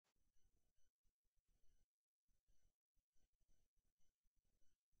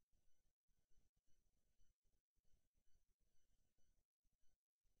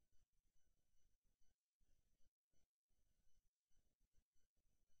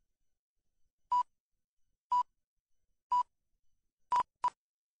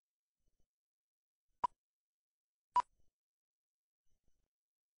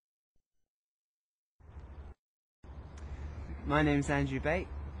My name's Andrew Bate.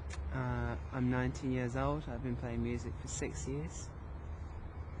 I'm 19 years old. I've been playing music for 6 years.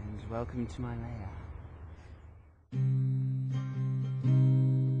 And welcome to my lair.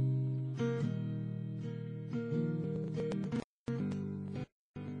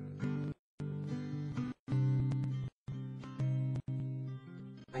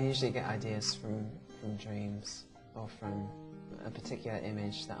 I usually get ideas from dreams or from a particular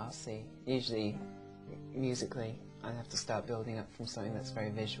image that I'll see. Usually, musically, I have to start building up from something that's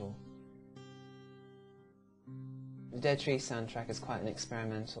very visual. The Dead Tree soundtrack is quite an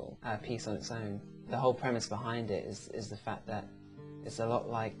experimental piece on its own. The whole premise behind it is the fact that it's a lot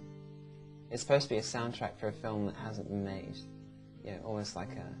like, it's supposed to be a soundtrack for a film that hasn't been made. You know, almost like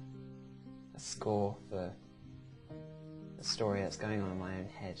a score for a story that's going on in my own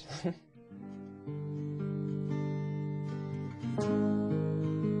head.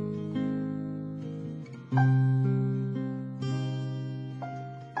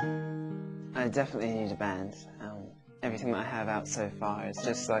 I definitely need a band. Everything that I have out so far is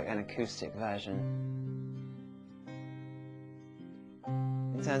just like an acoustic version.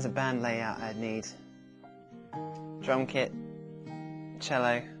 In terms of band layout, I'd need drum kit,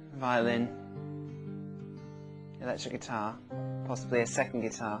 cello, violin, electric guitar, possibly a second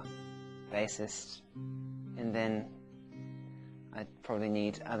guitar, bassist, and then I'd probably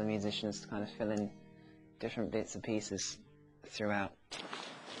need other musicians to kind of fill in different bits and pieces throughout.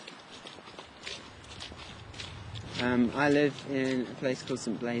 I live in a place called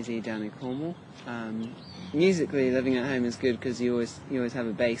St Blaise down in Cornwall. Musically, living at home is good because you always have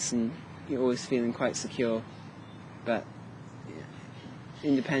a base and you're always feeling quite secure. But yeah,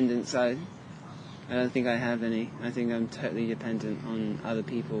 independence, I don't think I have any. I think I'm totally dependent on other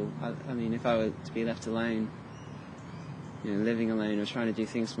people. I mean, if I were to be left alone, you know, living alone or trying to do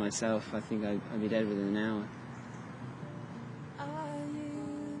things for myself, I think I'd be dead within an hour.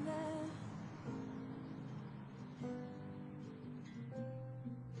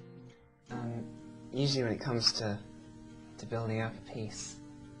 Usually when it comes to building up a piece,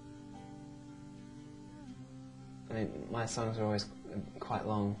 I mean, my songs are always quite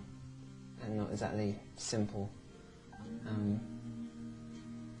long and not exactly simple,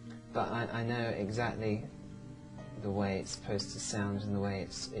 but I know exactly the way it's supposed to sound and the way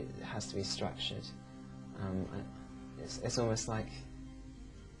it has to be structured. It's almost like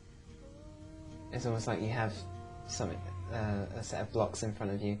you have a set of blocks in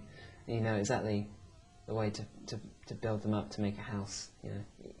front of you, and you know exactly the way to build them up to make a house.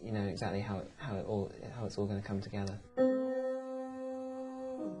 You know exactly how it's all going to come together.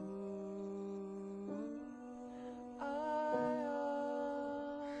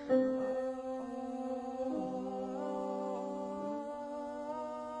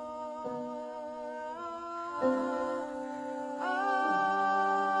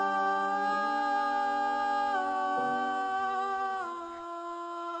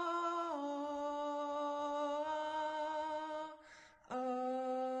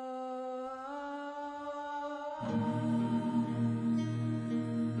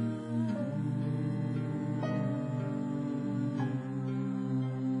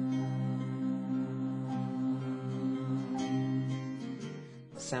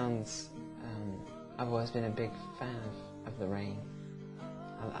 Sounds, I've always been a big fan of the rain.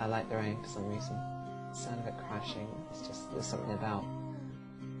 I like the rain for some reason. The sound of it crashing, there's something about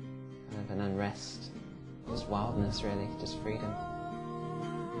kind of an unrest, just wildness really, just freedom.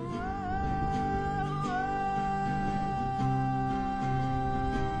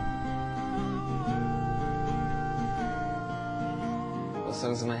 What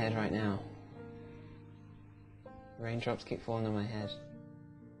song's in my head right now? Raindrops keep falling on my head.